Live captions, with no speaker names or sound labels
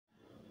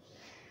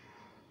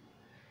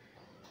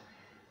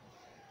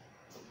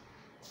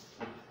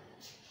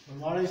Good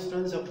morning,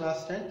 students of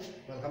class 10.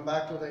 Welcome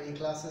back to the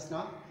e-classes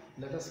now.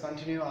 Let us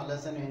continue our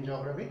lesson in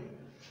geography.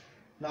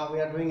 Now we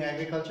are doing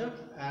agriculture,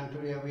 and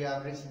today we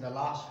have reached the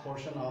last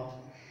portion of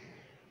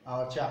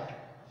our chapter.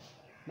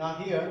 Now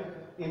here,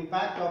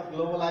 impact of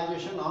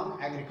globalization on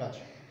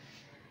agriculture.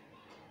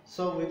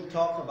 So we'll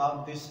talk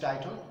about this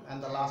title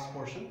and the last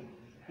portion.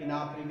 In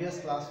our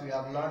previous class we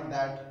have learned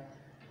that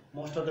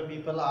most of the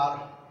people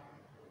are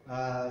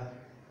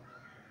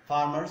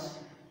farmers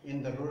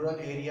in the rural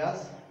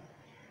areas,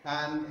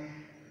 and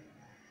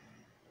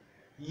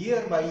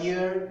year by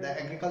year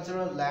the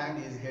agricultural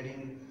land is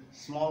getting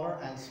smaller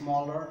and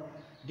smaller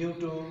due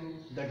to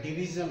the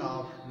division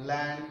of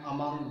land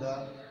among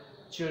the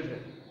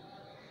children,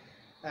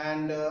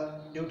 and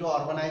due to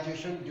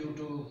urbanization, due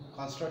to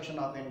construction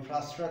of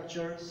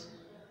infrastructures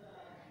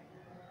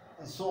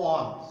and so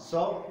on.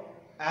 So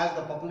as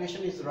the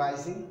population is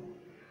rising,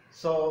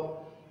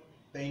 so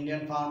the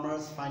Indian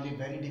farmers find it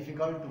very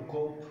difficult to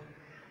cope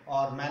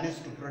or manage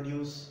to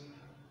produce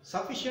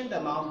sufficient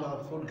amount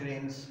of food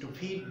grains to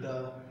feed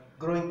the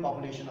growing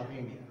population of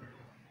India.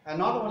 And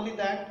not only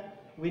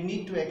that, we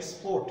need to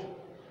export.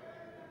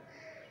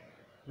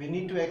 We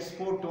need to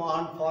export to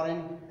earn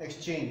foreign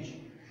exchange,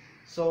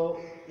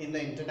 so in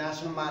the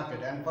international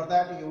market, and for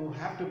that you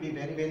have to be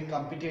very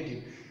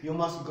competitive. You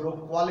must grow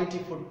quality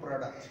food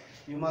products,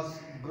 you must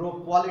grow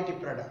quality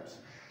products.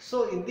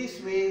 So in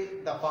this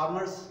way the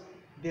farmers,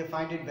 they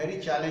find it very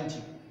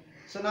challenging.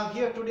 So now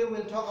here today we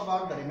will talk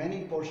about the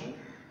remaining portion.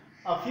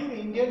 A few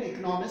Indian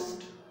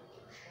economists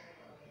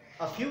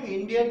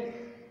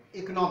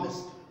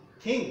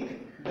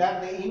think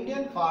that the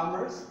Indian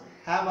farmers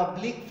have a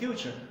bleak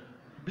future.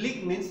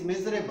 Bleak means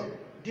miserable,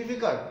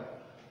 difficult,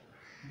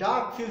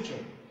 dark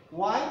future.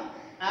 Why?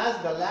 As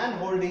the land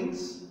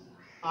holdings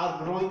are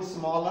growing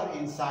smaller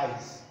in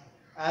size.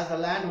 As the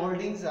land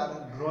holdings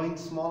are growing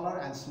smaller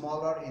and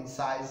smaller in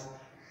size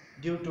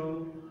due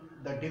to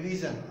the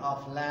division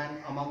of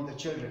land among the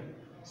children.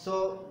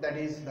 So that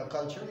is the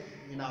culture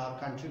in our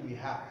country we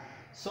have.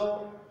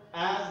 So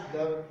as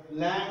the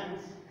land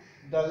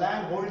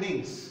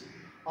holdings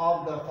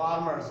of the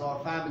farmers or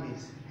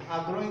families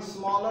are growing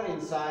smaller in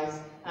size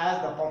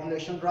as the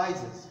population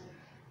rises.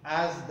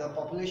 As the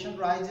population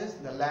rises,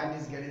 the land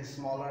is getting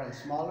smaller and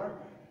smaller,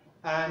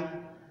 and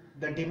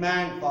the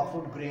demand for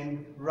food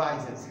grain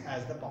rises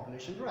as the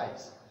population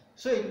rises.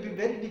 So it will be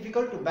very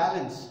difficult to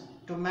balance,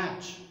 to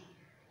match.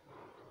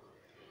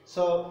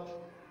 So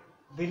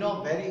we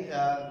know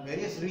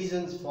various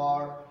reasons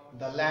for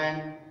the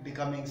land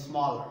becoming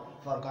smaller,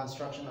 for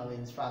construction of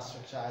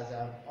infrastructure, as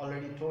I have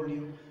already told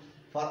you,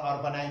 for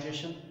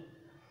urbanization,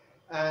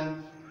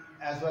 and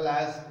as well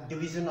as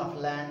division of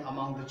land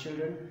among the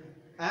children.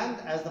 And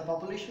as the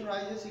population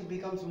rises, it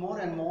becomes more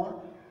and more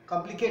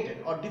complicated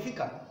or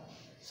difficult.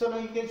 So now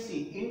you can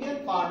see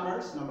Indian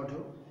farmers, number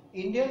 2,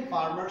 Indian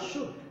farmers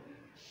should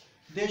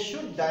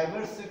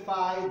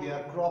diversify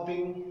their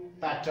cropping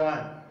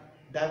pattern.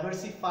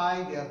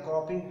 Diversify their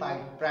cropping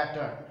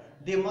pattern.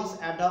 They must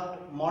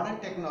adopt modern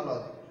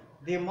technology.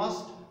 They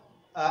must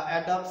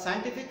adopt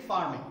scientific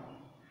farming.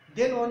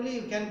 Then only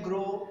you can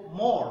grow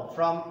more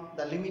from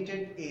the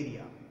limited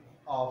area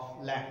of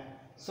land.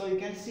 So you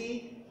can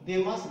see they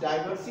must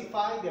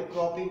diversify their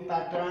cropping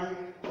pattern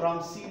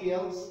from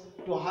cereals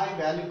to high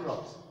value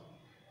crops.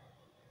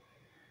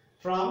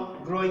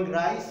 From growing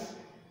rice,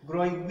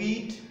 growing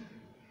wheat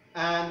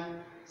and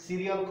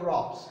cereal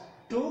crops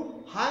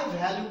to high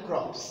value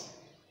crops.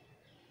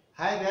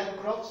 High value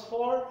crops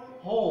for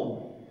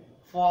home,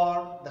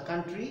 for the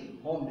country,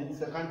 home means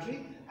the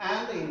country,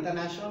 and the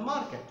international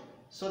market,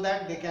 so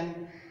that they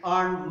can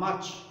earn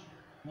much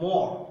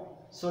more,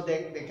 so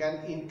that they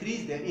can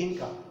increase their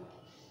income.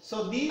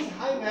 So these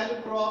high value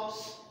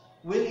crops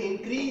will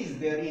increase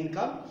their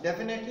income.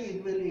 Definitely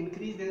it will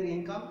increase their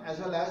income, as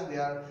well as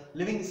their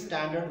living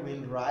standard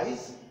will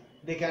rise.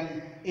 They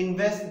can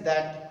invest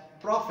that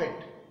profit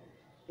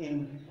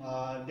in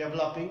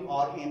developing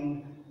or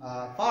in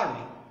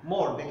farming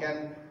more. They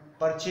can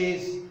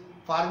purchase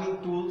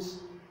farming tools,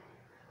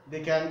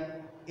 they can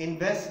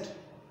invest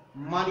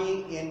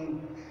money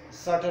in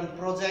certain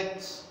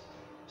projects.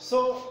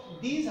 So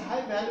these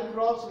high value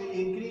crops will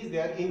increase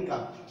their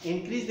income.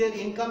 Increase their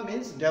income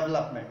means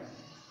development.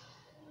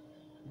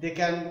 They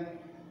can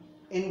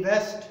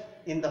invest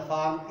in the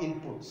farm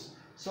inputs.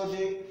 So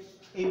they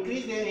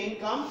increase their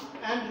income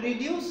and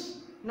reduce,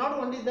 not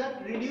only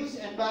that, reduce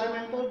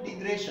environmental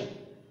degradation.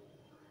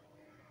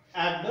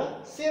 At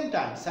the same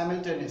time,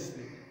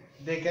 simultaneously,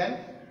 they can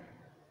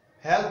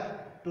help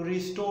to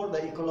restore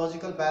the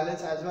ecological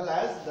balance as well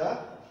as the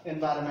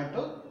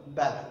environmental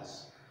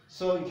balance.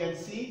 So you can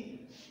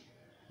see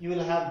you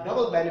will have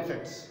double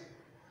benefits.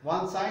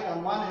 One side,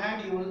 on one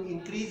hand you will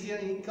increase your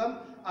income,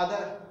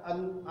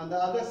 on the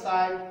other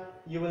side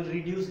you will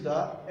reduce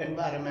the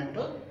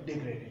environmental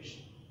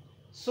degradation.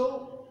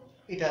 So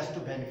it has two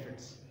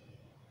benefits.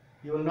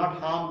 You will not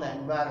harm the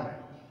environment,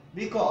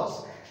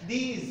 because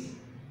these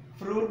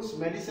fruits,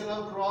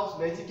 medicinal crops,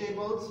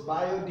 vegetables,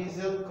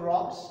 biodiesel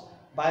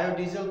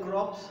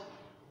crops,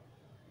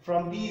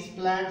 from these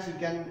plants you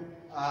can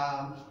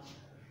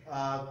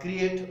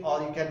create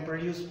or you can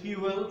produce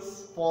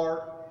fuels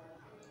for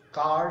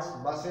cars,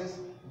 buses,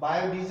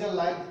 biodiesel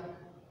like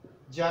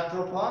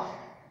jatropha.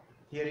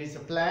 Here is a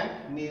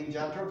plant named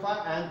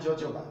jatropha and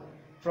jojoba.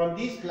 From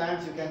these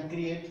plants you can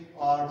create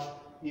or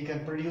you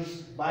can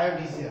produce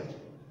biodiesel.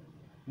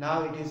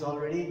 Now it is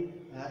already,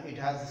 it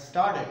has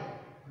started.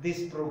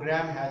 This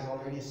program has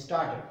already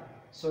started,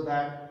 so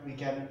that we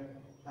can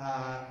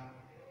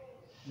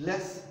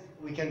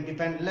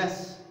depend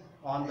less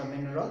on the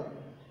mineral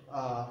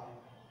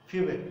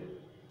fuel.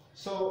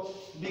 So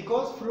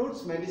because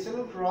fruits,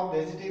 medicinal crop,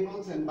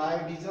 vegetables and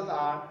biodiesel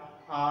are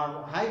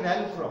high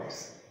value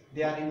crops,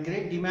 they are in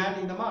great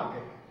demand in the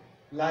market,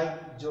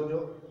 like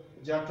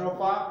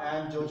jatropha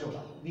and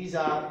jojoba. These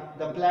are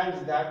the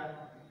plants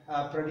that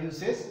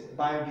produces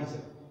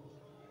biodiesel.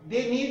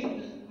 They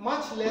need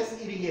much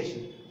less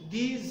irrigation.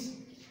 These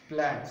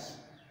plants,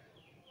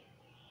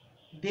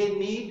 they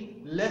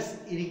need less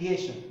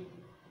irrigation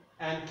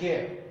and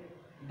care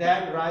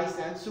than rice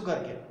and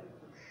sugarcane.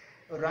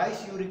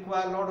 Rice, you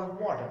require a lot of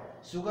water.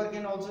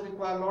 Sugarcane also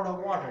require a lot of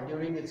water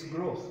during its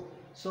growth.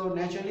 So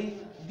naturally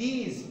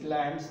these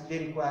plants,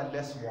 they require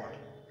less water.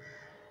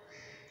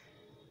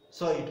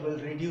 So it will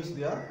reduce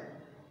their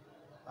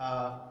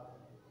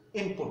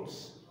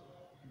inputs.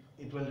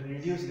 It will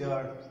reduce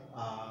their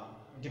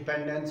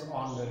dependence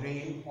on the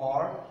rain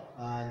or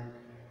on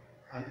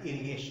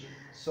irrigation.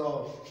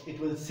 So it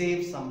will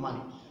save some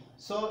money.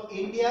 So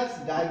India's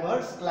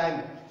diverse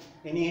climate.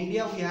 In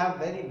India we have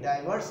very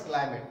diverse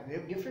climate. We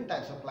have different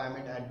types of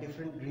climate at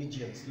different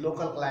regions.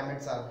 Local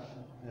climates are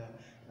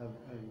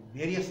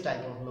various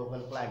types of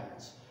local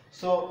climates.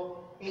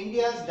 So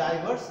India's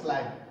diverse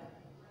climate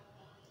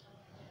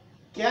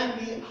can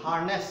be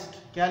harnessed,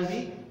 can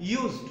be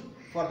used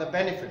for the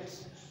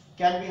benefits,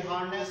 can be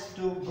harnessed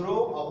to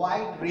grow a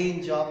wide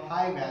range of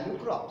high value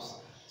crops.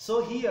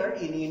 So here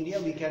in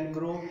India we can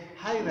grow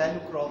high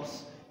value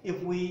crops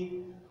if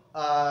we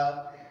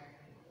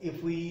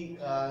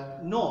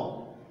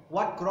know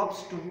what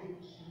crops to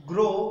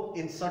grow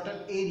in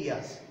certain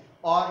areas,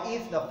 or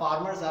if the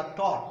farmers are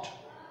taught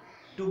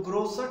to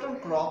grow certain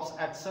crops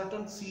at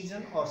certain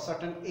season or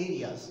certain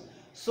areas.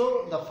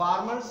 So the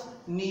farmers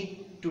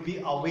need to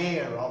be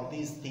aware of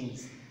these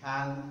things,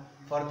 and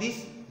for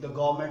this the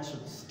government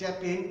should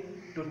step in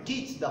to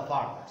teach the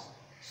farmers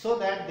so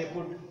that they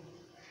could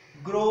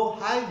grow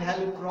high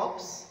value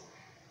crops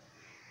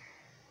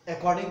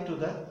according to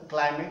the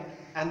climate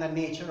and the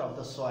nature of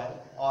the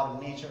soil or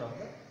nature of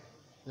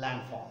the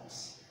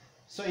landforms.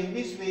 So in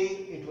this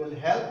way it will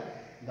help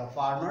the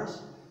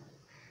farmers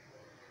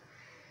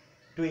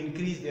to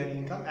increase their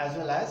income as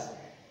well as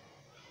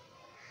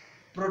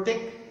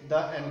protect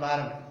the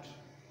environment.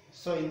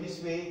 So in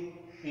this way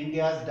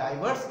India's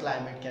diverse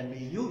climate can be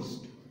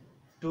used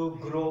to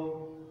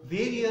grow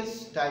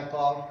various type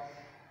of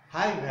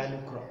high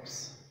value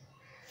crops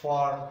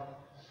for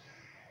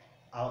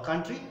our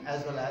country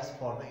as well as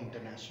for the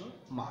international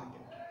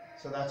market.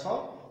 So that's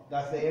all.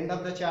 That's the end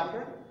of the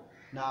chapter.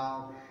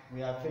 Now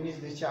we have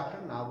finished this chapter.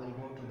 Now we'll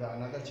go to the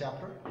another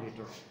chapter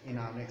later in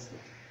our next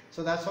class.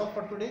 So that's all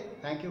for today.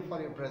 Thank you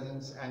for your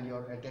presence and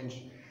your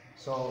attention.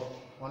 So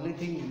only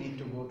thing, you need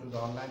to go to the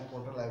online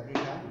portal every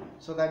time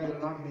so that you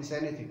will not miss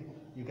anything.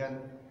 You can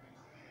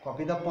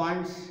copy the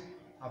points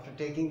after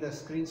taking the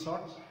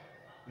screenshots.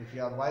 If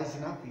you are wise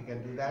enough, you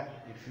can do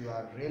that. If you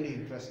are really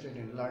interested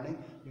in learning,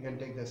 you can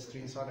take the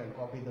screenshot and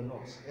copy the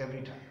notes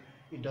every time.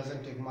 It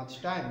doesn't take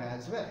much time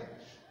as well.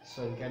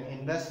 So you can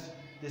invest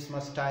this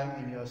much time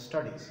in your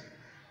studies.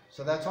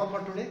 So that's all for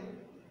today,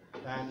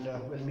 and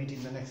we'll meet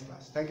in the next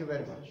class. Thank you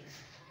very much.